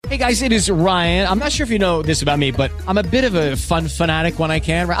Hey guys, it is Ryan. I'm not sure if you know this about me, but I'm a bit of a fun fanatic when I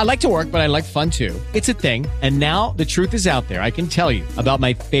can. I like to work, but I like fun too. It's a thing. And now the truth is out there. I can tell you about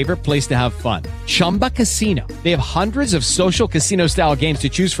my favorite place to have fun. Chumba Casino. They have hundreds of social casino style games to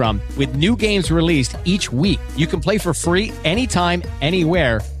choose from with new games released each week. You can play for free anytime,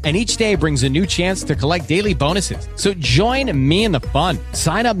 anywhere. And each day brings a new chance to collect daily bonuses. So join me in the fun.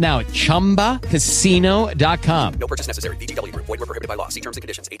 Sign up now at ChumbaCasino.com. No purchase necessary. VGW Group. Void where prohibited by law. See terms and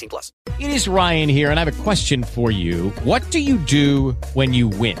conditions. 18 plus. It is Ryan here, and I have a question for you. What do you do when you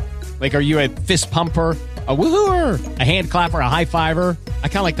win? Like, are you a fist pumper, a woohooer, a hand clapper, a high fiver? I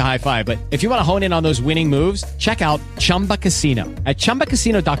kind of like the high five, but if you want to hone in on those winning moves, check out Chumba Casino. At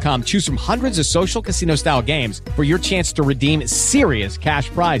ChumbaCasino.com, choose from hundreds of social casino style games for your chance to redeem serious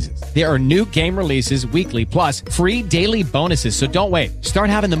cash prizes. There are new game releases weekly, plus free daily bonuses. So don't wait. Start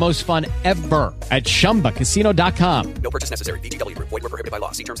having the most fun ever at ChumbaCasino.com. No purchase necessary. VGW Group. Void where prohibited by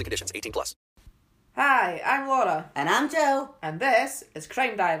law. See terms and conditions. 18 plus. Hi, I'm Laura. And I'm Joe. And this is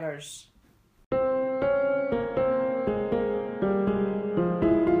Crime Divers.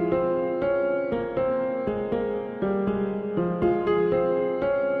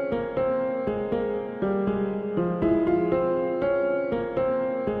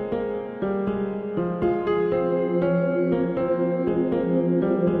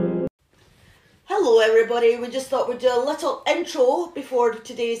 Hello everybody, we just thought we'd do a little intro before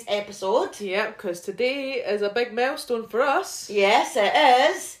today's episode. Yep, because today is a big milestone for us. Yes, it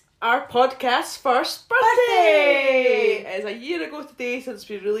is. Our podcast's first birthday! It's a year ago today since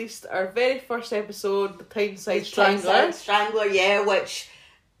we released our very first episode, The Tyneside Strangler. Tyneside Strangler, yeah, which,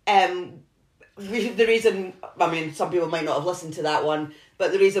 the reason, I mean, some people might not have listened to that one,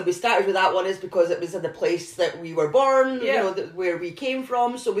 but the reason we started with that one is because it was in the place that we were born, Yeah. you know, where we came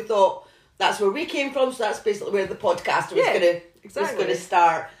from, so we thought that's where we came from, so that's basically where the podcast was Yeah, going to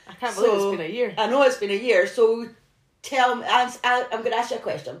start. I can't believe it's been a year. I know it's been a year, so tell me, I'm going to ask you a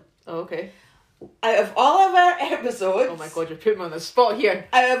question. Oh, okay. Out of all of our episodes, Oh my god, you're putting me on the spot here.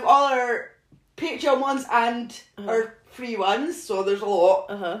 out of all our Patreon ones and our free ones, so there's a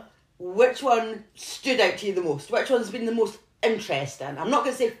lot, which one stood out to you the most? Which one's been the most interesting? I'm not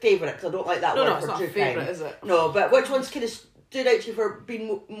going to say favourite because I don't like that word No, for it's not true a favourite, crime. is it? No, but which one's kind of stood out to you for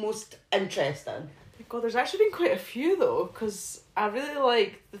being most interesting? God, there's actually been quite a few though, because I really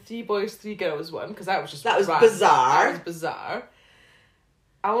like the 3 Boys, 3 Girls one, because that was just That was random. bizarre. That was bizarre.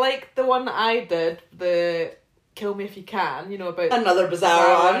 I like the one that I did, the Kill Me If You Can, you know, about... Another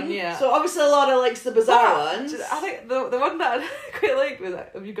bizarre one. Yeah. So obviously Laura likes the bizarre ones. I think the one that I quite like was,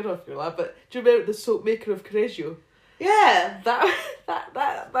 you got off your lap, but do you remember the soap maker of Correggio? Yeah.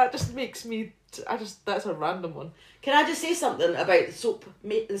 That just makes me... that's a random one. Can I just say something about the soap?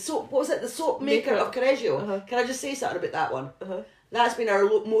 What was it? The soap maker of Correggio. Can I just say something about that one? That's been our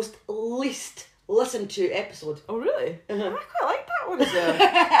most least listened to episode. Oh really? I quite like that one as well.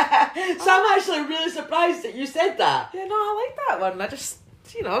 So I'm actually really surprised that you said that. Yeah, no, I like that one. I just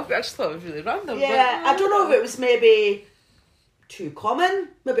thought it was really random. Yeah, but, I don't know if it was maybe too common.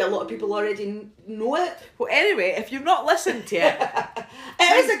 Maybe a lot of people already know it. Well, anyway, if you've not listened to it,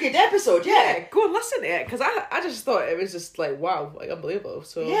 It is a good episode, yeah. go and listen to it, because I just thought it was just like, wow, like unbelievable.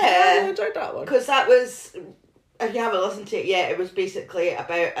 So Yeah. I really enjoyed that one. Because that was, if you haven't listened to it yet, it was basically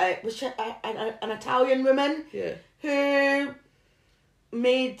about was she an Italian woman Yeah. who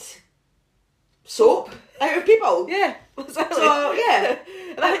made soap out of people. Yeah. Exactly. So, yeah.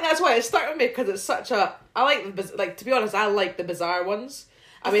 And I think that's why it stuck with me, because it's such a... I like to be honest, I like the bizarre ones.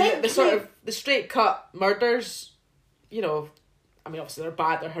 I mean, think the sort of, the straight cut murders, you know, I mean, obviously they're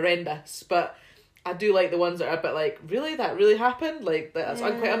bad, they're horrendous, but I do like the ones that are a bit like, really? That really happened? Like, that's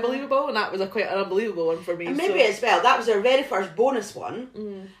quite unbelievable, and that was quite an unbelievable one for me. And maybe as well, that was our very first bonus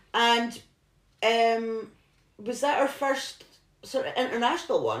one. And was that our first sort of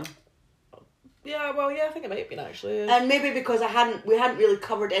international one? Yeah, well, yeah, I think it might have been actually. Yeah. And maybe because we hadn't really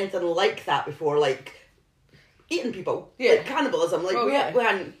covered anything like that before, like eating people, like cannibalism. Like we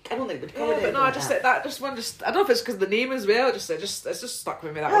hadn't. I don't think we'd covered but anything. no, like that one just. I don't know if it's because of the name as well. It's just stuck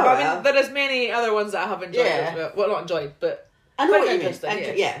with me that Oh, one. But, I well. mean, there is many other ones that I have enjoyed as well. Well, not enjoyed, but I know quite what you mean.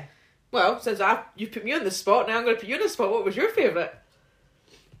 interesting, Yeah. Well, since you put me on the spot, now I'm going to put you on the spot. What was your favourite?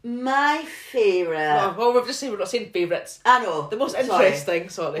 My favourite. Well, we're not saying favourites. I know. The most interesting.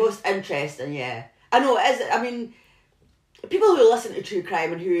 Sorry. Most interesting, yeah. I know, it is. I mean, people who listen to true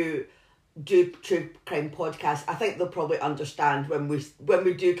crime and who do true crime podcasts, I think they'll probably understand when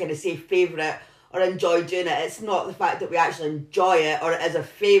we do kind of say favourite or enjoy doing it. It's not the fact that we actually enjoy it or it is a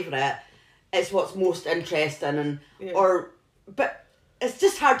favourite. It's what's most interesting but it's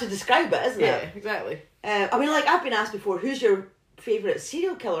just hard to describe it, isn't it? Yeah, exactly. I mean, like I've been asked before, who's your favourite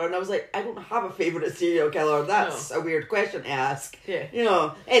serial killer, and I was like, I don't have a favourite serial killer. That's a weird question to ask. Yeah. You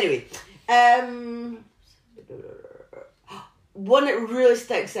know. Anyway, one that really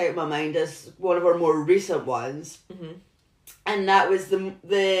sticks out in my mind is one of our more recent ones. Mm-hmm. And that was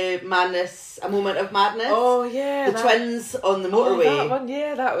the madness, A Moment of Madness. Oh yeah, the twins on the motorway. Oh, that one,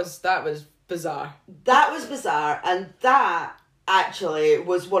 yeah, that was bizarre. That was bizarre, and that actually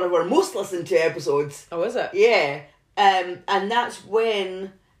was one of our most listened to episodes. Oh, is it? Yeah, and that's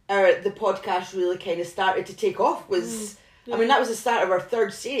when the podcast really kind of started to take off. I mean, that was the start of our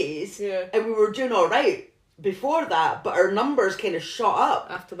third series, and we were doing all right before that, but our numbers kind of shot up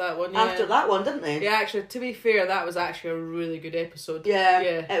after that one. Didn't they? Yeah, actually, to be fair, that was actually a really good episode. Yeah,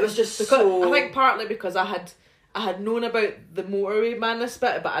 it was just so. I think partly because I had known about the motorway madness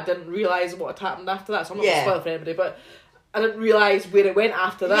bit, but I didn't realise what had happened after that. So I'm not going to spoil it for anybody, but I didn't realise where it went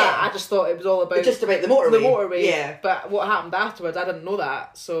after that. Yeah. I just thought it was all about just about the motorway. The motorway. Yeah. But what happened afterwards, I didn't know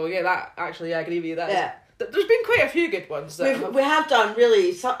that. So yeah, that actually, I agree with you. Yeah. There's been quite a few good ones. We have done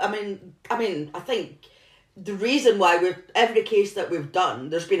really. I think the reason why every case that we've done,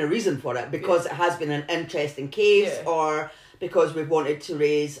 there's been a reason for it, because it has been an interesting case, or because we've wanted to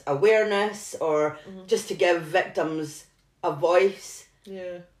raise awareness, or just to give victims a voice.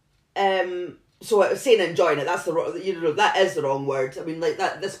 Yeah. So saying enjoying it, that's that is the wrong word. I mean, like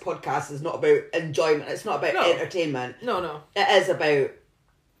that. This podcast is not about enjoyment. It's not about entertainment. No. It is about,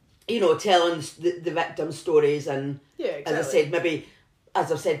 telling the victim stories, and exactly. as I said, maybe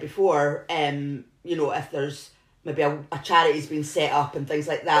as I've said before, if there's maybe a charity's been set up and things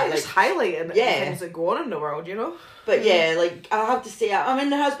like that. Yeah, just highlighting things that go on in the world, But I have to say, I mean,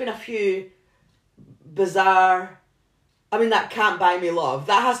 there has been a few bizarre. I mean, that Can't Buy Me Love.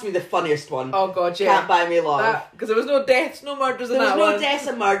 That has to be the funniest one. Oh God, yeah. Can't Buy Me Love. Because there was no deaths, no murders in that one. There was no deaths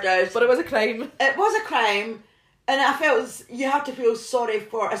and murders. But it was a crime. It was a crime. And I felt you have to feel sorry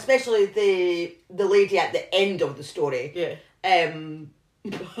for, especially the lady at the end of the story. Yeah. I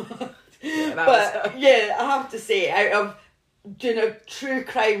have to say, out of doing a true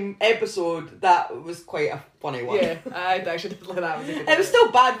crime episode, that was quite a funny one. Yeah, I actually did like that. It was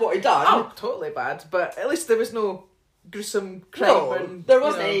still bad what he done. Oh, totally bad. But at least there was no gruesome crime. And, there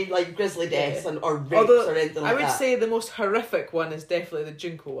wasn't any grisly deaths or rapes or anything like that. I would say the most horrific one is definitely the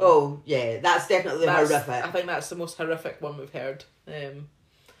Junko one. Oh yeah, that's definitely horrific. I think that's the most horrific one we've heard.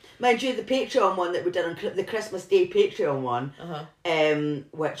 Mind you, the Patreon one that we did on the Christmas Day Patreon one,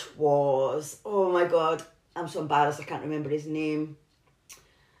 which was, oh my God, I'm so embarrassed I can't remember his name.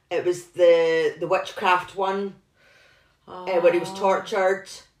 It was the witchcraft one, where he was tortured.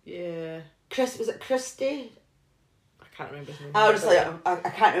 Yeah. Was it Christy? I can't remember his name. I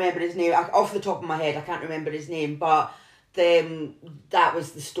can't remember his name. Off the top of my head, I can't remember his name, but that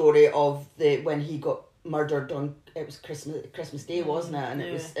was the story of when he got murdered on, it was Christmas Day, wasn't it? And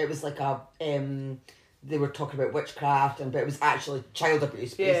it was like a they were talking about witchcraft, but it was actually child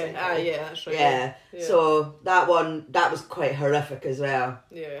abuse, basically. Yeah, that's right. Yeah. So that was quite horrific as well.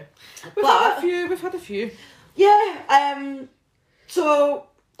 Yeah. We've had a few. Yeah. So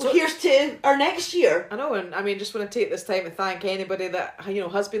here's to our next year. I know, and I mean, just want to take this time to thank anybody that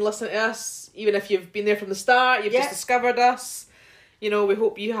has been listening to us, even if you've been there from the start, you've just discovered us. We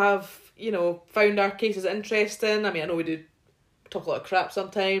hope you have found our cases interesting. I mean, I know we do talk a lot of crap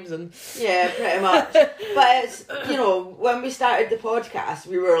sometimes, and yeah, pretty much. But it's when we started the podcast,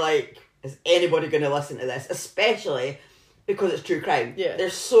 we were like, is anybody going to listen to this? Especially because it's true crime. Yeah,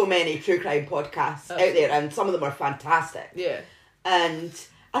 there's so many true crime podcasts out there, and some of them are fantastic. Yeah, and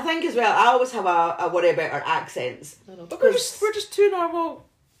I think as well, I always have a worry about our accents. I know, but we're just two normal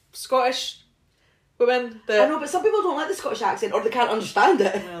Scottish women. I know, but some people don't like the Scottish accent, or they can't understand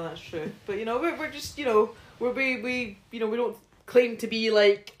it. Well, that's true. But we're just we don't claim to be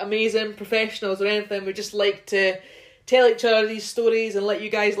like amazing professionals or anything. We just like to tell each other these stories and let you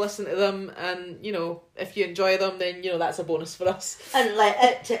guys listen to them, and if you enjoy them, then that's a bonus for us. And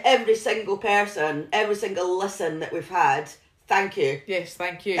to every single person, every single listen that we've had, thank you. Yes,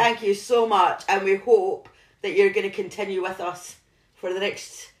 thank you. Thank you so much, and we hope that you're going to continue with us for the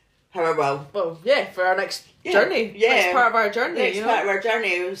next for our next journey. Yeah, next part of our journey. Part of our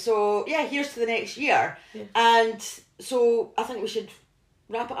journey. So here's to the next year. Yeah. And so I think we should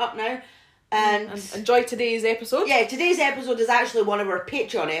wrap it up now. And enjoy today's episode. Yeah, today's episode is actually one of our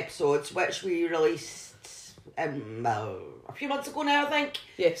Patreon episodes, which we released a few months ago now, I think.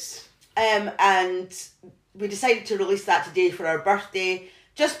 Yes. And we decided to release that today for our birthday,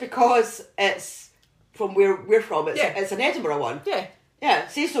 just because it's from where we're from. It's an Edinburgh one. Yeah. Yeah.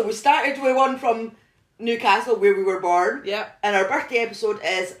 See, so we started with one from Newcastle, where we were born. Yep. And our birthday episode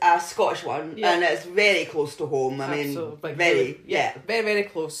is a Scottish one, Yeah. and it's very close to home. I mean, Absolutely. very, yeah. Very, very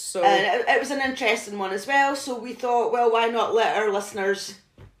close. So And it was an interesting one as well, so we thought, well, why not let our listeners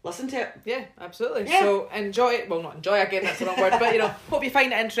listen to it? yeah, absolutely. Yeah. So enjoy it. Well, not enjoy again, that's the wrong word, but hope you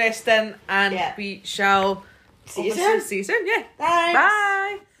find it interesting, and Yeah. we shall See you obviously soon. See you soon, yeah. Thanks.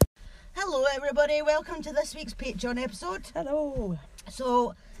 Bye. Hello everybody, welcome to this week's Patreon episode. Hello.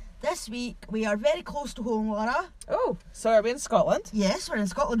 So, this week we are very close to home, Laura. Oh, so are we in Scotland? Yes, we're in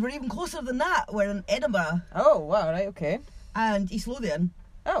Scotland, we're even closer than that. We're in Edinburgh Oh, wow, right, okay. and East Lothian.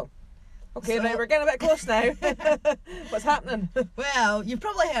 Oh. Okay, So- right, we're getting a bit close now. What's happening? Well, you've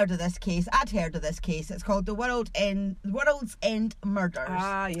probably heard of this case. I'd heard of this case. It's called the World's End Murders.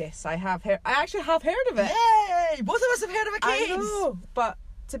 Ah, yes, I have heard. I actually have heard of it. Yay! Both of us have heard of a case. I know, but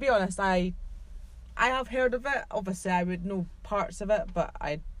to be honest, I have heard of it. Obviously, I would know parts of it, but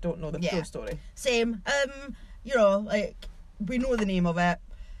I don't know the Yeah. full story. Same. We know the name of it.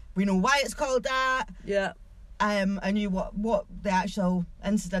 We know why it's called that. Yeah. I knew what the actual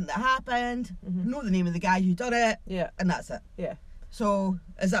incident that happened. Know the name of the guy who done it. Yeah. And that's it. Yeah. So,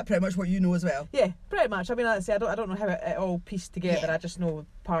 is that pretty much what you know as well? Yeah, pretty much. I mean, like I say, I don't know how it all pieced together. Yeah. I just know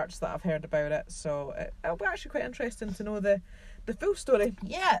parts that I've heard about it. So it'll be actually quite interesting to know the full story.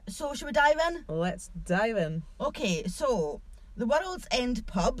 Yeah, so should we dive in? Let's dive in. Okay, so the World's End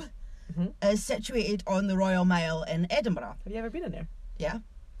pub is situated on the Royal Mile in Edinburgh. Have you ever been in there? Yeah,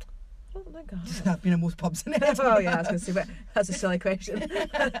 I don't think I have. I've been in most pubs in Edinburgh. Oh yeah, I was going to say, but that's a silly question.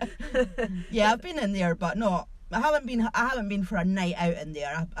 Yeah, I've been in there, but no, I haven't been for a night out in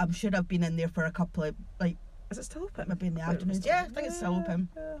there. I'm sure I've been in there for a couple of, like, Is it still open? maybe in the I thought it was afternoons. Yeah, I think it's still open.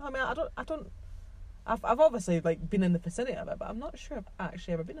 I mean, I don't. I've obviously like been in the vicinity of it, but I'm not sure I've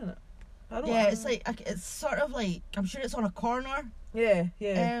actually ever been in it. I don't. Yeah, it's like it's sort of like, I'm sure it's on a corner. Yeah.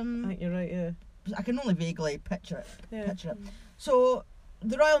 I Um, think you're right. Yeah. I can only vaguely picture it. Yeah. So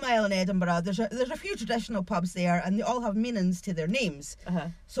the Royal Mile in Edinburgh, there's a few traditional pubs there, and they all have meanings to their names.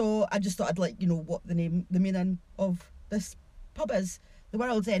 So I just thought I'd let you know what the meaning of this pub is. The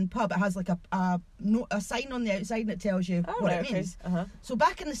World's End pub, it has like a sign on the outside, and it tells you what it means. So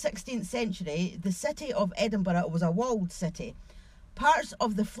back in the 16th century, the city of Edinburgh was a walled city. Parts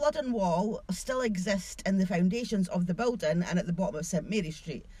of the Flodden Wall still exist in the foundations of the building and at the bottom of St Mary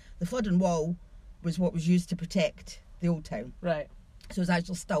Street. The Flodden Wall was what was used to protect the old town. Right. So it's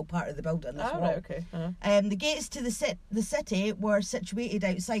actually still part of the building. This wall. Right. Okay. The gates to the city were situated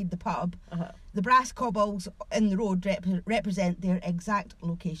outside the pub. The brass cobbles in the road represent their exact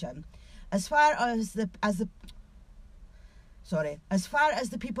location. As far as the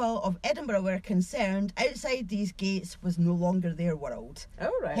people of Edinburgh were concerned, outside these gates was no longer their world.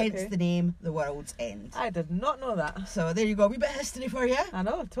 Oh right. Hence okay. the name, the World's End. I did not know that. So there you go, a wee bit of history for you. I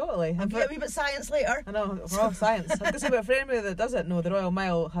know, totally. And a wee bit of science later. I know, we're all science. I was going to say, but for anybody that doesn't know, the Royal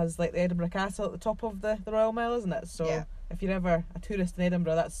Mile has like the Edinburgh Castle at the top of the Royal Mile, isn't it? So Yeah. if you're ever a tourist in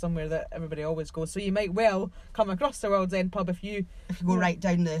Edinburgh, that's somewhere that everybody always goes. So you might well come across the World's End pub if you Go right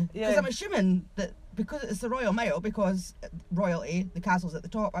down the... Because Yeah. I'm assuming that because it's the Royal Mile, because royalty, the castle's at the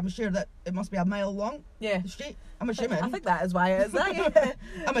top, I'm sure that it must be a mile long, Yeah. the street. I'm assuming. I think that is why it is that. Yeah.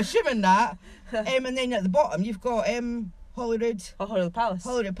 I'm assuming that. And then at the bottom, you've got Holyrood Holyrood Palace.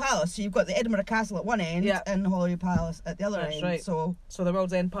 Palace. So you've got the Edinburgh Castle at one end Yeah. and Holyrood Palace at the other That's end. right. So So the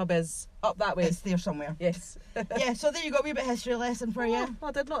World's End pub is up that way. it's there somewhere. Yes. Yeah, so there you go, a wee bit of history lesson for you. Oh,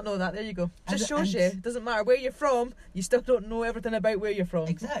 I did not know that. There you go. And- Just shows you. and- It doesn't matter where you're from. You still don't know everything about where you're from.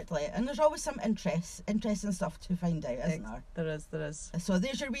 Exactly. And there's always some interesting stuff to find out, isn't there? There is. So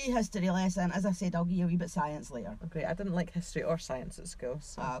there's your wee history lesson. As I said, I'll give you a wee bit of science later. Great. I didn't like history or science at school,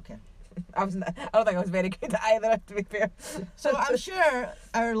 so Ah, okay. I don't think I was very good at either, to be fair. So I'm sure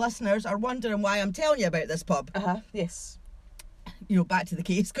our listeners are wondering why I'm telling you about this pub. Yes. You know, back to the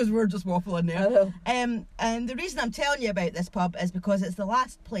case, because we're just waffling I there. know. And the reason I'm telling you about this pub is because it's the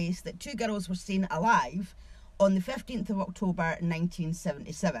last place that two girls were seen alive on the 15th of October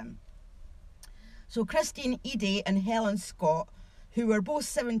 1977. So Christine Eady and Helen Scott, who were both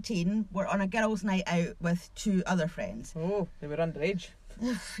 17, were on a girls' night out with two other friends. Oh, they were underage.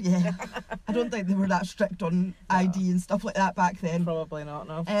 Yeah, I don't think they were that strict on ID and stuff like that back then. Probably not,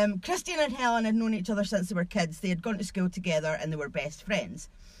 no. Christine and Helen had known each other since they were kids. They had gone to school together and they were best friends.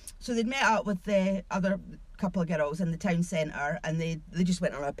 So they'd met up with the other couple of girls in the town centre, and they just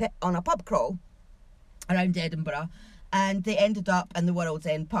went on a pub crawl around Edinburgh, and they ended up in the World's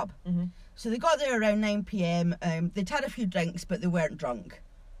End pub. Mm-hmm. So they got there around 9 p.m. They'd had a few drinks, but they weren't drunk.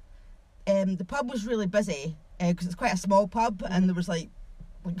 The pub was really busy because it's quite a small pub, and there was like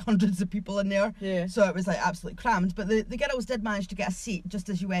like hundreds of people in there. Yeah. So it was like absolutely crammed. But the girls did manage to get a seat just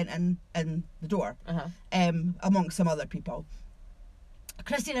as you went in the door, amongst some other people.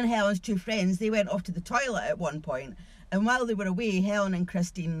 Christine and Helen's two friends, they went off to the toilet at one point, and while they were away, Helen and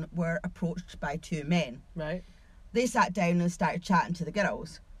Christine were approached by two men. Right. They sat down and started chatting to the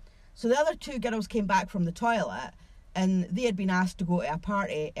girls. So the other two girls came back from the toilet, and they had been asked to go to a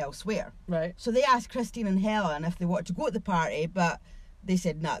party elsewhere. Right. So they asked Christine and Helen if they wanted to go to the party, but they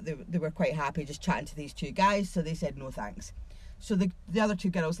said no, they were quite happy just chatting to these two guys, so they said no thanks. So the other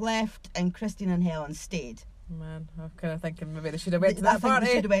two girls left, and Christine and Helen stayed. Man, I'm kind of thinking maybe they should have went to that I think party.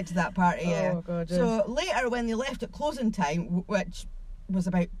 they should have went to that party, yeah. Oh, God, yeah. So later, when they left at closing time, which was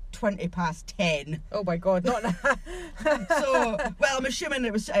about 10:20. Oh my God, not So, well, I'm assuming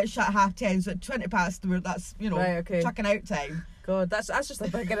it shut at 10:30, so at 20:00, that's, Right, okay. chucking out time. God, that's just the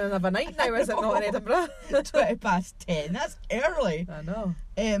beginning of a night now, is it not, in Edinburgh? 10:20, that's early. I know.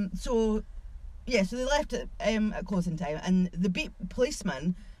 So they left at closing time, and the beat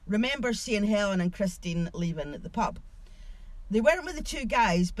policeman remembers seeing Helen and Christine leaving the pub. They weren't with the two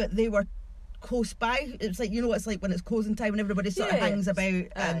guys, but they were close by. It's like, it's like when it's closing time and everybody sort of hangs about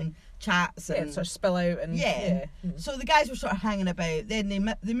and chats and sort of spill out and So the guys were sort of hanging about. Then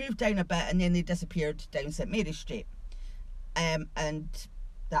they moved down a bit, and then they disappeared down St Mary Street. And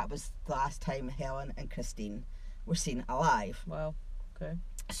that was the last time Helen and Christine were seen alive. Wow. Okay.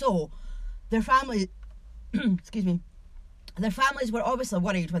 So their family, excuse me, their families were obviously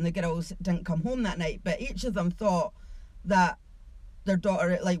worried when the girls didn't come home that night, but each of them thought that their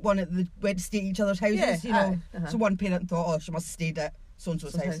daughter, like, went to stay at each other's houses, So one parent thought, oh, she must have stayed at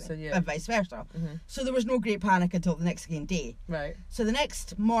so-and-so's house, and vice versa. So there was no great panic until the next day. Right. So the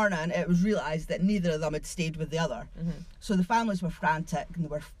next morning, it was realised that neither of them had stayed with the other. So the families were frantic, and they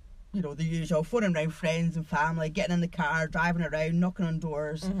were, the usual, phoning around friends and family, getting in the car, driving around, knocking on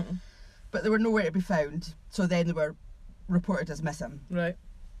doors. But they were nowhere to be found. So then they were reported as missing. Right.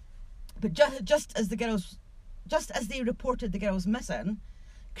 But just as they reported the girls missing,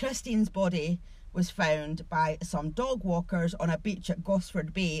 Christine's body was found by some dog walkers on a beach at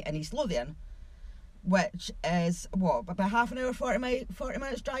Gosford Bay in East Lothian, which is about half an hour, 40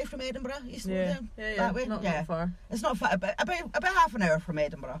 minutes drive from Edinburgh, East Lothian. That way. Not that far. It's not far, about half an hour from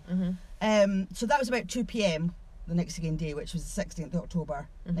Edinburgh. So that was about 2 p.m. the next day, which was the 16th of October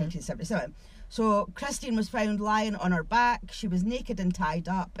 1977. So Christine was found lying on her back. She was naked and tied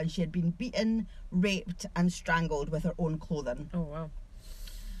up, and she had been beaten, raped and strangled with her own clothing. Oh, wow.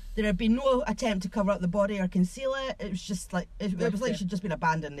 There had been no attempt to cover up the body or conceal it. It was just like it was like she'd just been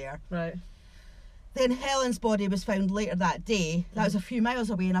abandoned there. Right. Then Helen's body was found later that day. That was a few miles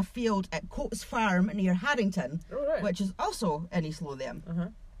away in a field at Coates Farm near Harrington, which is also in East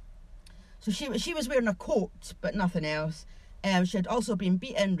Lothian. So she was wearing a coat, but nothing else. She had also been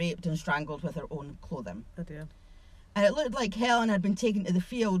beaten, raped and strangled with her own clothing. Oh dear. And it looked like Helen had been taken to the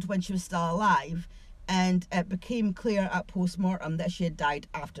field when she was still alive, and it became clear at post-mortem that she had died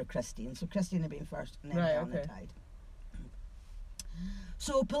after Christine. So Christine had been first, and then Helen had died.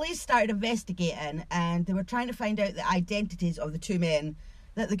 So police started investigating, and they were trying to find out the identities of the two men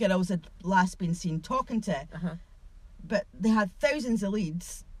that the girls had last been seen talking to. But they had thousands of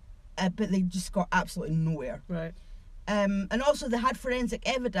leads, but they just got absolutely nowhere. Right. And also they had forensic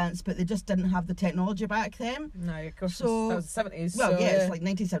evidence, but they just didn't have the technology back then. No, of course. So, that was the 70s. Well, so, it's like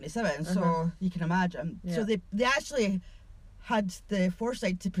 1977, so you can imagine. Yeah. So they actually had the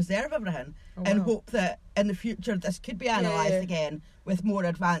foresight to preserve everything wow. hope that in the future this could be analysed again with more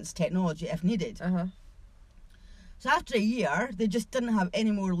advanced technology if needed. So after a year, they just didn't have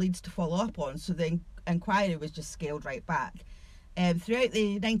any more leads to follow up on, so the inquiry was just scaled right back. Throughout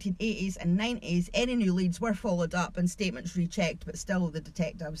the 1980s and 90s, any new leads were followed up and statements rechecked, but still the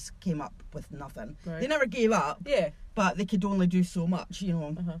detectives came up with nothing. Right. They never gave up, Yeah. but they could only do so much,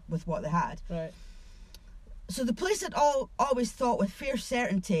 with what they had. Right. So the police had always thought with fair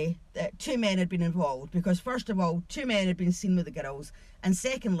certainty that two men had been involved, because first of all, two men had been seen with the girls, and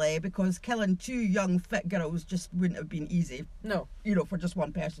secondly, because killing two young, fit girls just wouldn't have been easy, No. for just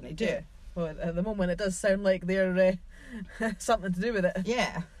one person to do. Yeah. Well, at the moment, it does sound like they're something to do with it.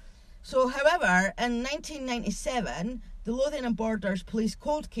 Yeah. So, however, in 1997, the Lothian and Borders Police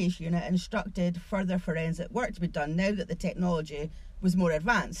Cold Case Unit instructed further forensic work to be done now that the technology was more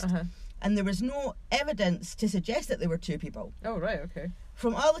advanced. And there was no evidence to suggest that they were two people. Oh, right, okay.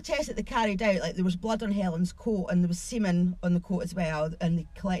 From all the tests that they carried out, like there was blood on Helen's coat and there was semen on the coat as well, and they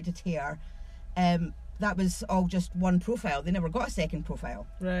collected hair, that was all just one profile. They never got a second profile.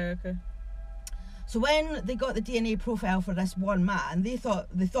 Right, okay. So when they got the DNA profile for this one man, they thought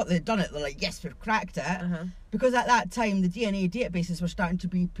they'd done it. They're like, yes, we've cracked it. Because at that time the DNA databases were starting to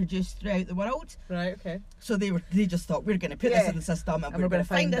be produced throughout the world. Right, okay. So they just thought, we're going to put this in the system and we're going to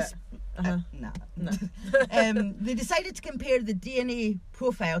find this. No. They decided to compare the DNA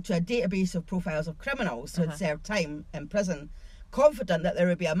profile to a database of profiles of criminals who had served time in prison, confident that there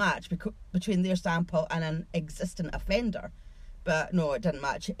would be a match between their sample and an existing offender. But no, it didn't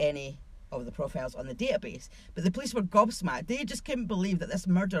match any of the profiles on the database. But the police were gobsmacked. They just couldn't believe that this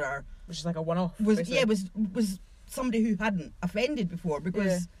murderer, which is like a one-off, was somebody who hadn't offended before,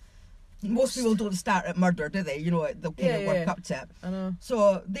 because most people don't start at murder, do they? You know, they'll kind of work up to it. I know.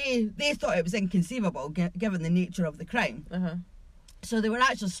 So they thought it was inconceivable given the nature of the crime. So they were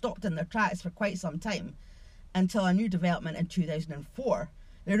actually stopped in their tracks for quite some time until a new development in 2004.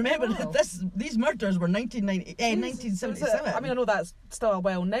 Now remember that these murders were 1977. I mean, I know that's still a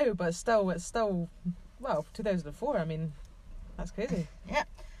while now, but it's still 2004. I mean, that's crazy. Yeah.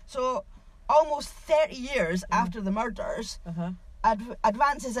 So almost 30 years after the murders,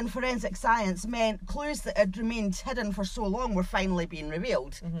 advances in forensic science meant clues that had remained hidden for so long were finally being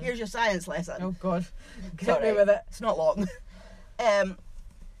revealed. Here's your science lesson. Oh God, get me with it. It's not long.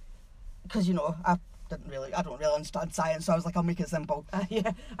 Because I don't really understand science, so I was like, I'll make it simple.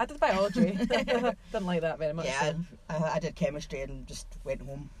 Yeah, I did biology. Didn't like that very much. Yeah, so. I did chemistry and just went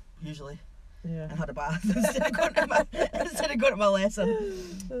home usually. Yeah. And had a bath instead of going to my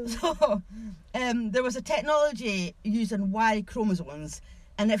lesson. So there was a technology using Y chromosomes,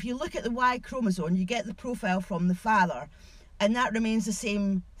 and if you look at the Y chromosome, you get the profile from the father, and that remains the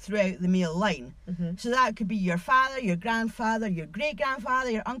same throughout the male line. So that could be your father, your grandfather, your great-grandfather,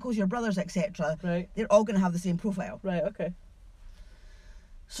 your uncles, your brothers, etc. Right. They're all going to have the same profile. Right, okay.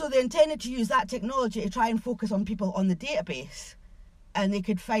 So they intended to use that technology to try and focus on people on the database, and they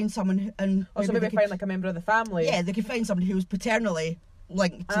could find someone... So maybe find like a member of the family. Yeah, they could find somebody who was paternally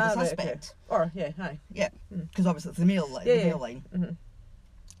linked to the suspect. Right, okay. Or, Yeah, because obviously it's the male line. Male line.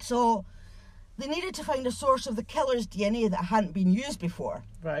 So they needed to find a source of the killer's DNA that hadn't been used before.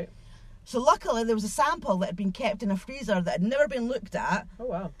 Right. So luckily there was a sample that had been kept in a freezer that had never been looked at. Oh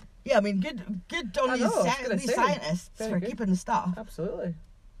wow. Yeah, I mean, good on these scientists for keeping the stuff. Absolutely.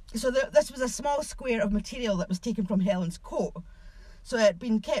 So this was a small square of material that was taken from Helen's coat. So it had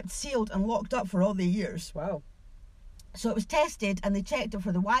been kept sealed and locked up for all the years. Wow. So it was tested and they checked it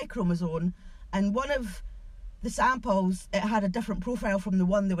for the Y chromosome, and one of the samples, it had a different profile from the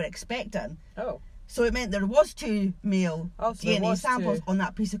one they were expecting. Oh. So it meant there was two male DNA samples two on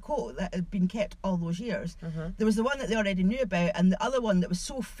that piece of coat that had been kept all those years. There was the one that they already knew about, and the other one that was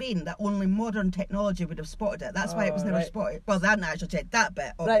so faint that only modern technology would have spotted it. That's why it was never spotted. Well, they hadn't actually checked that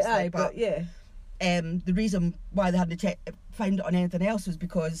bit, obviously. But yeah. The reason why they hadn't found it on anything else was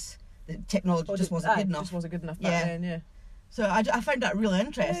because the technology just wasn't good enough. Just wasn't good enough back then, yeah. So I found that really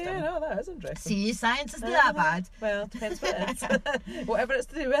interesting. Yeah, no, that is interesting. See, science isn't that bad. Well, depends what it is. Whatever it's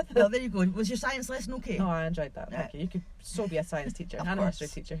to do with. Well, there you go. Was your science lesson okay? Oh, I enjoyed that. Thank you. You could so be a science teacher and a history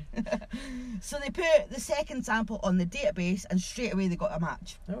teacher. So they put the second sample on the database, and straight away they got a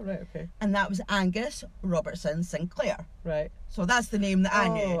match. Oh, right, okay. And that was Angus Robertson Sinclair. Right. So that's the name that I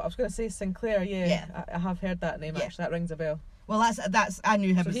knew. I was going to say Sinclair, yeah. I have heard that name, actually. That rings a bell. Well, that's I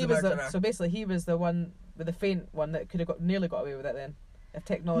knew him as the murderer. So basically he was the one with the faint one that could have nearly got away with it then, if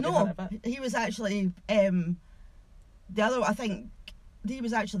technology hadn't have it. He was actually the other. I think he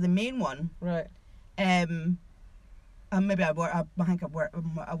was actually the main one. Right. And maybe I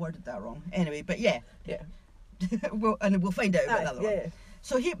worded that wrong. Anyway, but yeah. We'll find out about the other one. Yeah.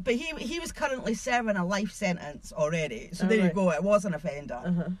 So he was currently serving a life sentence already. So there you go. It was an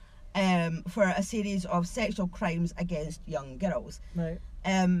offender. For a series of sexual crimes against young girls. Right.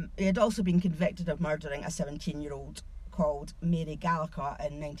 He had also been convicted of murdering a 17-year-old called Mary Gallagher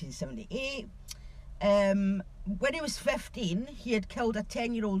in 1978. When he was 15, he had killed a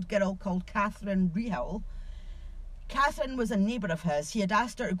 10-year-old girl called Catherine Rehill. Catherine was a neighbour of his. He had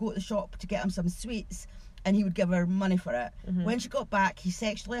asked her to go to the shop to get him some sweets, and he would give her money for it. When she got back, he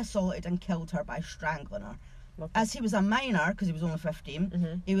sexually assaulted and killed her by strangling her. Lovely. As he was a minor, because he was only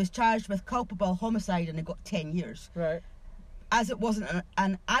 15, he was charged with culpable homicide and he got 10 years. Right. As it wasn't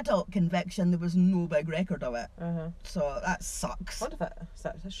an adult conviction, there was no big record of it. So that sucks. I wonder if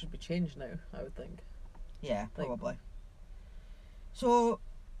that should be changed now, I would think. Yeah, probably. So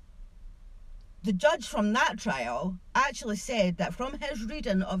the judge from that trial actually said that from his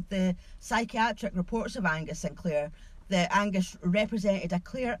reading of the psychiatric reports of Angus Sinclair, that Angus represented a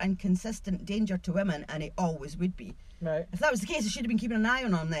clear and consistent danger to women, and he always would be. Right. If that was the case, he should have been keeping an eye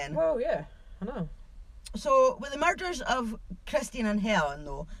on him then. Well, yeah, I know. So, with the murders of Christine and Helen,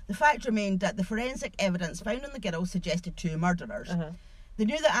 though, the fact remained that the forensic evidence found on the girls suggested 2 murderers. They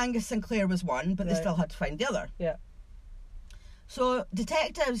knew that Angus Sinclair was one, but they still had to find the other. Yeah. So,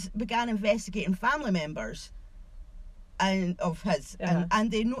 detectives began investigating family members of his, and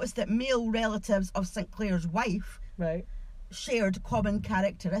they noticed that male relatives of Sinclair's wife shared common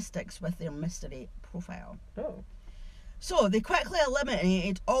characteristics with their mystery profile. Oh. So, they quickly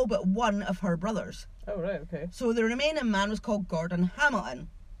eliminated all but one of her brothers. Oh, right, okay. So the remaining man was called Gordon Hamilton.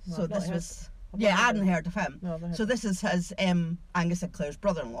 Well, so I've not this heard- was... I've Yeah, not I heard hadn't of heard of him. No, I've not heard So this is his Angus Sinclair's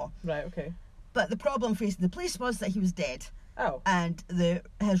brother-in-law. Right, okay. But the problem facing the police was that he was dead, Oh, and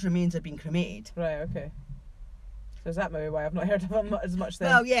his remains had been cremated. right, okay. So is that maybe why I've not heard of him as much then?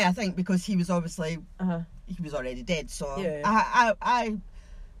 Well, yeah, I think because he was obviously... Uh-huh. He was already dead, so... Yeah. I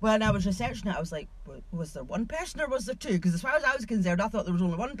when I was researching it, I was like, was there one person or was there 2? Because as far as I was concerned, I thought there was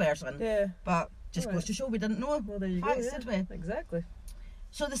only one person. Yeah. But just goes Alright. to show we didn't know. Well, there you Facts, go. did Yeah. we? Exactly.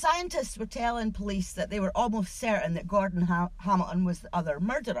 So the scientists were telling police that they were almost certain that Gordon Hamilton was the other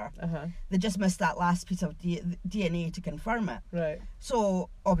murderer. Uh-huh. They just missed that last piece of DNA to confirm it. Right. So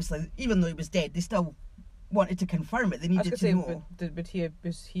obviously, even though he was dead, they still wanted to confirm it. They I was needed going to to say, know.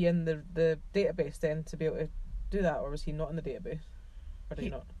 was he in the database then to be able to do that, or was he not in the database? Or did he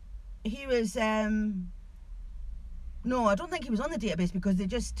not? He was. No, I don't think he was on the database because they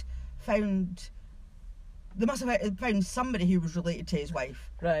just found. They must have found somebody who was related to his wife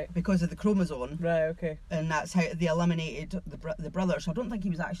Right. because of the chromosome. Right, okay. And that's how they eliminated the brother. So I don't think he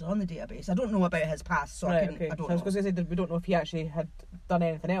was actually on the database. I don't know about his past, so Right, I okay. don't So I was know. going to say that we don't know if he actually had done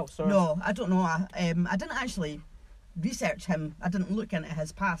anything else, or... No, I don't know. I didn't actually research him. I didn't look into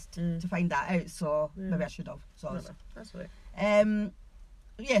his past to find that out. So maybe I should have. Sorry. Whatever. That's right.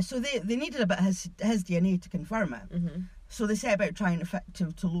 Yeah. So they needed a bit of his DNA to confirm it. Mm-hmm. So they set about trying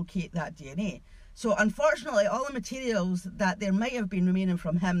to locate that DNA. So unfortunately, all the materials that there might have been remaining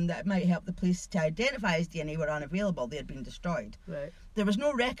from him that might help the police to identify his DNA were unavailable. They had been destroyed. Right. There was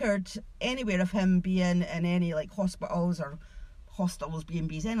no record anywhere of him being in any like hospitals or hostels,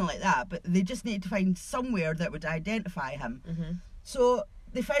 B&Bs, anything like that. But they just needed to find somewhere that would identify him. Mm-hmm. So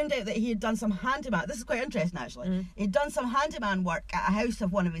they found out that he had done some handyman. This is quite interesting, actually. He'd done some handyman work at a house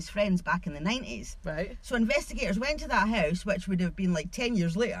of one of his friends back in the 90s. Right. So investigators went to that house, which would have been like 10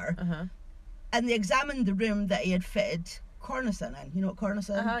 years later, Uh-huh. and they examined the room that he had fitted cornicing in. You know what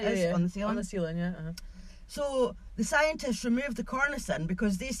cornicing is on the ceiling? On the ceiling, yeah. Uh-huh. So the scientists removed the cornicing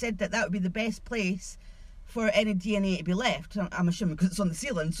because they said that would be the best place for any DNA to be left. I'm assuming because it's on the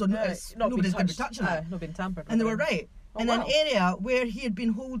ceiling, so nobody's going to be touching it. Not being tampered with. And they were right. Oh, in wow. an area where he had been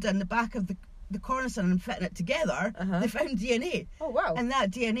holding the back of the cornicing and fitting it together, they found DNA. Oh, wow. And that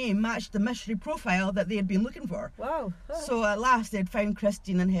DNA matched the mystery profile that they had been looking for. Wow. So at last they'd found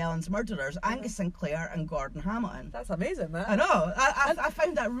Christine and Helen's murderers, Angus Sinclair and Gordon Hamilton. That's amazing, that. I know. I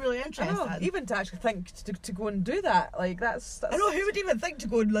found that really I interesting. know, even to actually think to go and do that, like, that's I know, who would even think to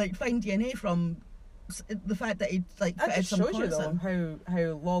go and like find DNA from the fact that he'd like that fitted just some shows you, though, cornicing?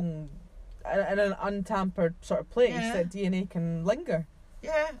 how long in an untampered sort of place Yeah. that DNA can linger.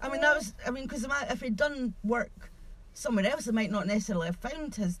 Yeah, because if he'd done work somewhere else, they might not necessarily have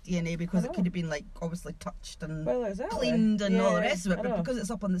found his DNA because I it know. could have been like obviously touched and Well, exactly. cleaned and all the Yeah, rest of it, I but know. because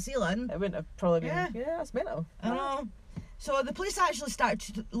it's up on the ceiling, It wouldn't have probably been. Yeah. Yeah, that's mental. I know. So the police actually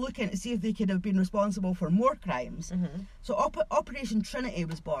started looking to see if they could have been responsible for more crimes. Mm-hmm. So Operation Trinity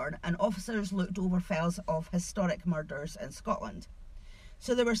was born, and officers looked over files of historic murders in Scotland.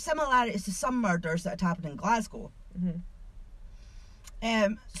 So there were similarities to some murders that had happened in Glasgow. Mm-hmm.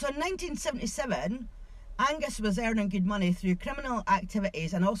 So in 1977, Angus was earning good money through criminal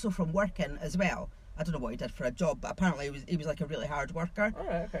activities and also from working as well. I don't know what he did for a job, but apparently he was like a really hard worker. All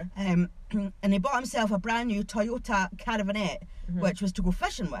right, okay. And he bought himself a brand new Toyota Caravanette, which was to go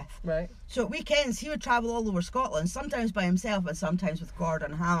fishing with. Right. So at weekends, he would travel all over Scotland, sometimes by himself and sometimes with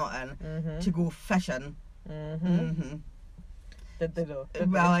Gordon Hamilton, to go fishing. Did they though?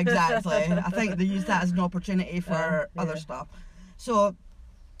 Well, exactly. I think they used that as an opportunity for other stuff. So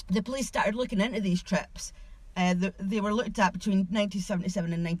the police started looking into these trips. They were looked at between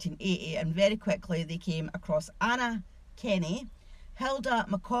 1977 and 1980, and very quickly they came across Anna Kenny, Hilda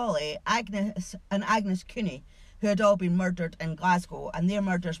Macaulay, Agnes Cooney, who had all been murdered in Glasgow, and their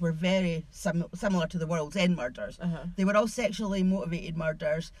murders were very similar to the World's End murders. They were all sexually motivated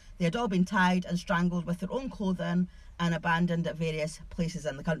murders. They had all been tied and strangled with their own clothing and abandoned at various places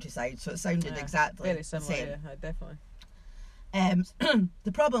in the countryside. So it sounded exactly very the similar. same. Yeah, definitely.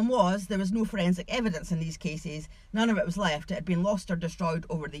 The problem was there was no forensic evidence in these cases. None of it was left. It had been lost or destroyed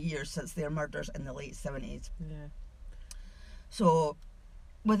over the years since their murders in the late 70s. Yeah. So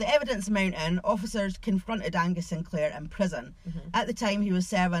with the evidence mounting, officers confronted Angus Sinclair in prison. At the time, he was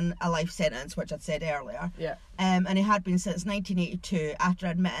serving a life sentence, which I'd said earlier. Yeah. And he had been since 1982 after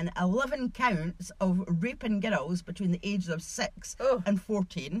admitting 11 counts of raping girls between the ages of 6 and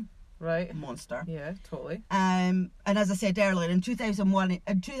 14. Right. Monster. Yeah, totally. And as I said earlier, in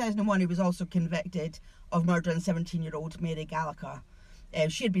 2001 he was also convicted of murdering 17-year-old Mary Gallagher.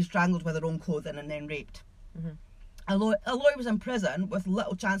 She had been strangled with her own clothing and then raped. Although was in prison with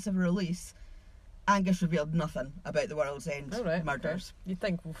little chance of release, Angus revealed nothing about the World's End murders. Okay. You'd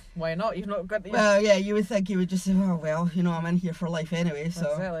think, why not? You've not got... Well, yeah, you would think he would just say, oh, well, you know, I'm in here for life anyway,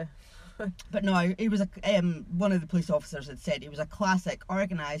 so... Exactly. But no, he was one of the police officers had said he was a classic,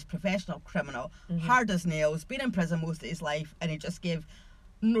 organised, professional criminal, hard as nails, been in prison most of his life, and he just gave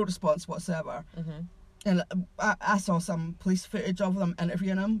no response whatsoever. And I saw some police footage of them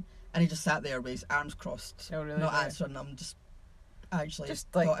interviewing him, and he just sat there with his arms crossed, not answering them. I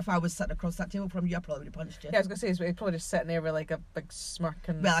thought if I was sitting across that table from you, I probably would have punched you. Yeah, I was going to say, he's probably just sitting there with like a big smirk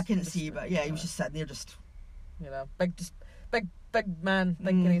and... Well, I couldn't see, but yeah, he was just sitting there just... You know, big man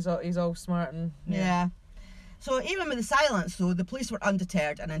thinking he's all smart and... Yeah. So even with the silence, though, the police were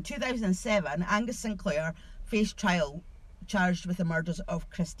undeterred, and in 2007, Angus Sinclair faced trial charged with the murders of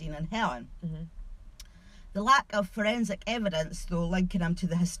Christine and Helen. The lack of forensic evidence, though, linking him to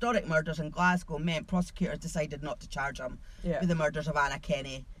the historic murders in Glasgow meant prosecutors decided not to charge him with the murders of Anna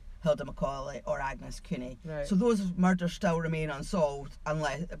Kenny, Hilda Macaulay or Agnes Cooney. Right. So those murders still remain unsolved,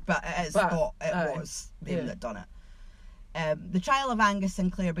 but it is thought it was them that done it. The trial of Angus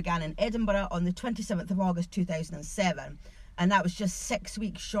Sinclair began in Edinburgh on the 27th of August 2007, and that was just 6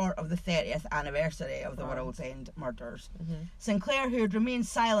 weeks short of the 30th anniversary of the World's End murders. Sinclair, who had remained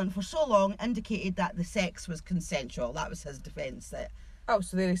silent for so long, indicated that the sex was consensual. That was his defence.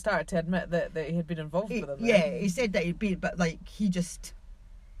 So then he started to admit that he had been involved with them. Yeah, he said that he'd been, but he just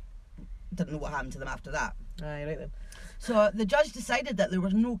didn't know what happened to them after that. Aye, right then. So the judge decided that there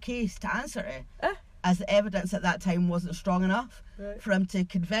was no case to answer to, as the evidence at that time wasn't strong enough for him to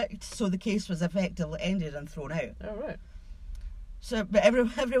convict, so the case was effectively ended and thrown out. Oh, right. So, but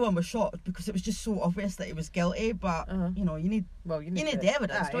everyone was shocked because it was just so obvious that he was guilty. But you know, you need the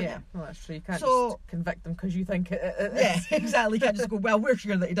evidence, don't you? Well, that's true. You can't just convict them because you think it is. Yeah, exactly. You can't just go, well, we're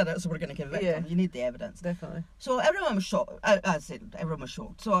sure that he did it, so we're going to convict him. You need the evidence. Definitely. So everyone was shocked. As I said, everyone was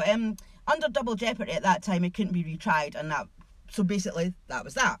shocked. So under double jeopardy at that time, it couldn't be retried, and so basically that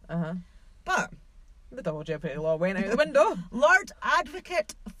was that. But the double jeopardy law went out the window. Lord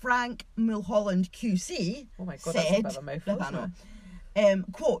Advocate Frank Mulholland QC said, that's a bit of a mouthful, isn't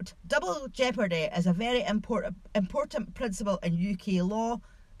it? Quote, double jeopardy is a very important principle in UK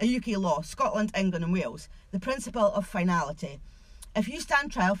law, Scotland, England and Wales, the principle of finality. If you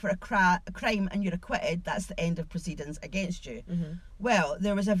stand trial for a crime and you're acquitted, that's the end of proceedings against you. Well,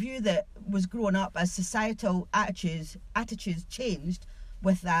 there was a view that was growing up as societal attitudes changed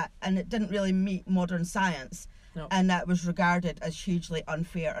with that, and it didn't really meet modern science. No. And that was regarded as hugely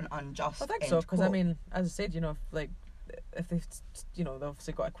unfair and unjust. I think so, because I mean, as I said, you know, if they've, you know, they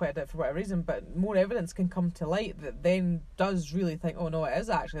obviously got acquitted for whatever reason, but more evidence can come to light that then does really think, oh no, it is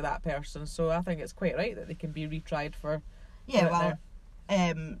actually that person. So I think it's quite right that they can be retried for. Yeah, well,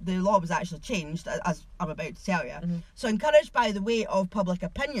 the law was actually changed, as I'm about to tell you. So encouraged by the weight of public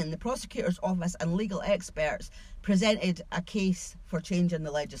opinion, the prosecutor's office and legal experts presented a case for changing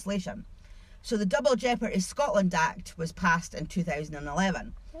the legislation. So the Double Jeopardy Scotland Act was passed in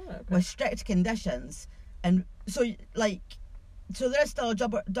 2011 with strict conditions, and so there is still a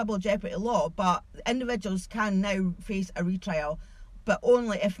double jeopardy law, but individuals can now face a retrial, but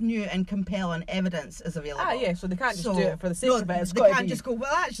only if new and compelling evidence is available. So they can't just do it for the sake of it. They can't just go,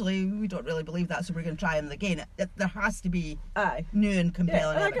 well, actually, we don't really believe that, so we're going to try them again. There has to be new and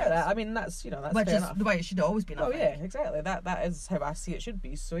compelling evidence. I get that. I mean, that's that's which fair is enough. the way it should have always been. Oh yeah, exactly. That is how I see it should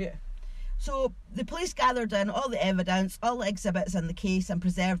be. So yeah. So the police gathered in all the evidence, all the exhibits in the case, and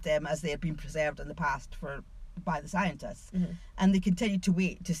preserved them as they had been preserved in the past by the scientists. And they continued to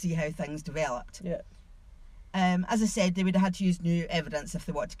wait to see how things developed. Yeah. As I said, they would have had to use new evidence if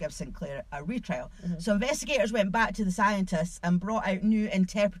they wanted to give Sinclair a retrial. So investigators went back to the scientists and brought out new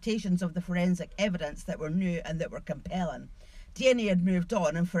interpretations of the forensic evidence that were new and that were compelling. DNA had moved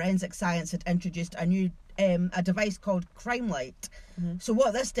on, and forensic science had introduced a device called Crime Light. So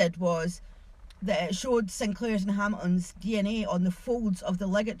what this did was that it showed Sinclair's and Hamilton's DNA on the folds of the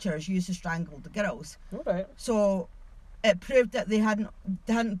ligatures used to strangle the girls. Okay. So it proved that they hadn't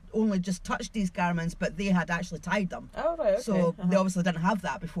only just touched these garments, but they had actually tied them. Oh, right, okay. So they obviously didn't have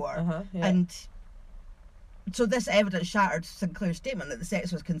that before. Yeah. And So this evidence shattered Sinclair's statement that the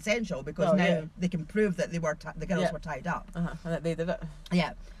sex was consensual, because now they can prove that they were the girls were tied up. And that they did it.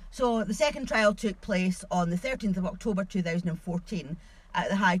 Yeah. So the second trial took place on the 13th of October 2014 at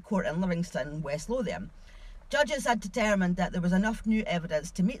the High Court in Livingston, West Lothian. Judges had determined that there was enough new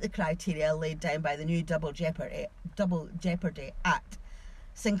evidence to meet the criteria laid down by the new Double Jeopardy Act.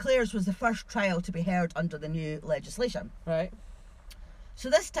 Sinclair's was the first trial to be heard under the new legislation. Right. So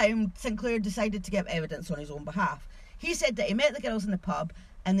this time, Sinclair decided to give evidence on his own behalf. He said that he met the girls in the pub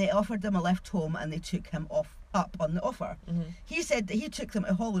and they offered them a lift home and they took him up on the offer. Mm-hmm. He said that he took them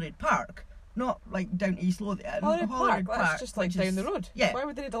to Holyrood Park, not like down to East Lothian. Holyrood Park, that's just like down the road. Yeah. Why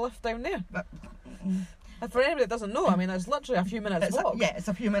would they need a lift down there? But, and for anybody that doesn't know, I mean, it's literally a few minutes walk. It's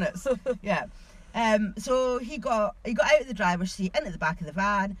a few minutes. Yeah. So he got out of the driver's seat into the back of the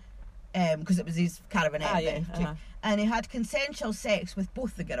van, because it was his caravanette. And he had consensual sex with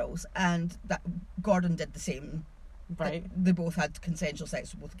both the girls, and that Gordon did the same. Right. They both had consensual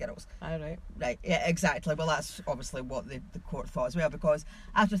sex with both girls. Right. Right, yeah, exactly. Well, that's obviously what the court thought as well, because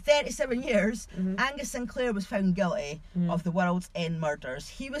after 37 years, Angus Sinclair was found guilty of the World's End murders.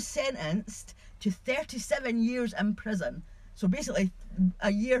 He was sentenced to 37 years in prison. So basically,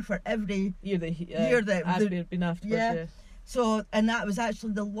 a year for every year that had been afterwards. Yeah. So, and that was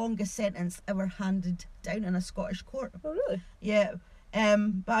actually the longest sentence ever handed down in a Scottish court. Oh, really? Yeah.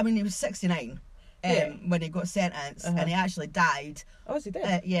 But I mean, he was 69 when he got sentenced, and he actually died. Oh, is he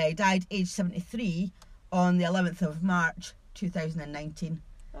dead? He died aged 73 on the 11th of March 2019.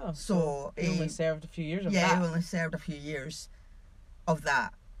 Oh, so he only served a few years of that. Yeah, he only served a few years of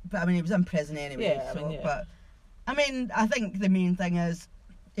that. But I mean, he was in prison anyway. Yeah, But I mean, I think the main thing is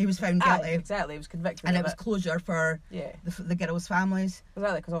he was found guilty. Exactly, he was convicted. And it was closure for the girls' families.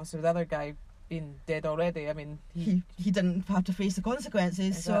 Exactly, because obviously with the other guy being dead already, I mean... He didn't have to face the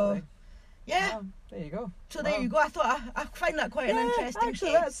consequences, exactly. So... Yeah. Oh, there you go. So there you go. I thought I find that quite an interesting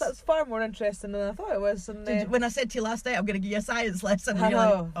case. That's far more interesting than I thought it was. And, when I said to you last night, I'm going to give you a science lesson, I and you're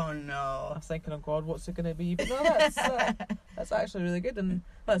know. like, oh no. I was thinking, oh God, what's it going to be? But no, that's actually really good. And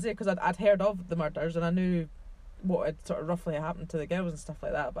that's it, because I'd heard of the murders and I knew what had sort of roughly happened to the girls and stuff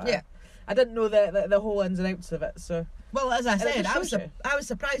like that. But I didn't know the whole ins and outs of it. So well, as I said, I was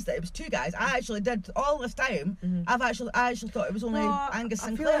surprised that it was two guys. I actually did all this time. I actually thought it was only Angus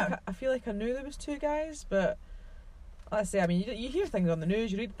Sinclair. I feel like I knew there was two guys, but let's say, I mean, you hear things on the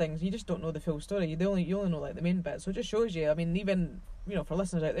news, you read things, you just don't know the full story. You only know like the main bit. So it just shows you. I mean, even for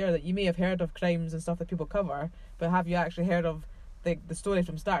listeners out there, that you may have heard of crimes and stuff that people cover, but have you actually heard of the story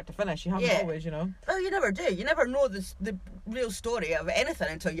from start to finish? You haven't always, Well, you never do. You never know the real story of anything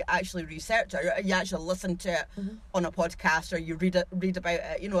until you actually research it, or you actually listen to it on a podcast, or you read about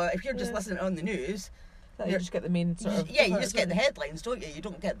it. If you're just listening on the news, you just get the main sort of... Yeah, you just get the headlines, don't you? You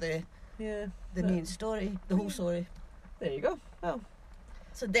don't get the main story, the whole story. There you go. Well,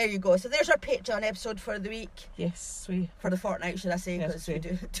 so there you go. So there's our Patreon episode for the week. Yes, for the fortnight, should I say? Yes, we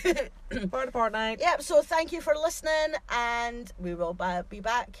do. For the fortnight. Yep. So thank you for listening, and we will be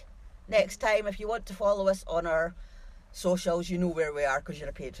back next time. If you want to follow us on our socials, you know where we are because you're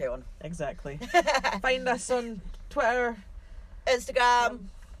a Patreon. Exactly. Find us on Twitter, Instagram,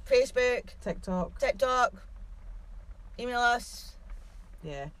 Facebook, TikTok. Email us.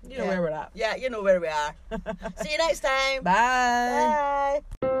 Yeah, you know where we're at. Yeah, you know where we are. See you next time. Bye.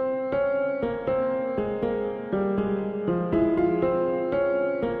 Bye.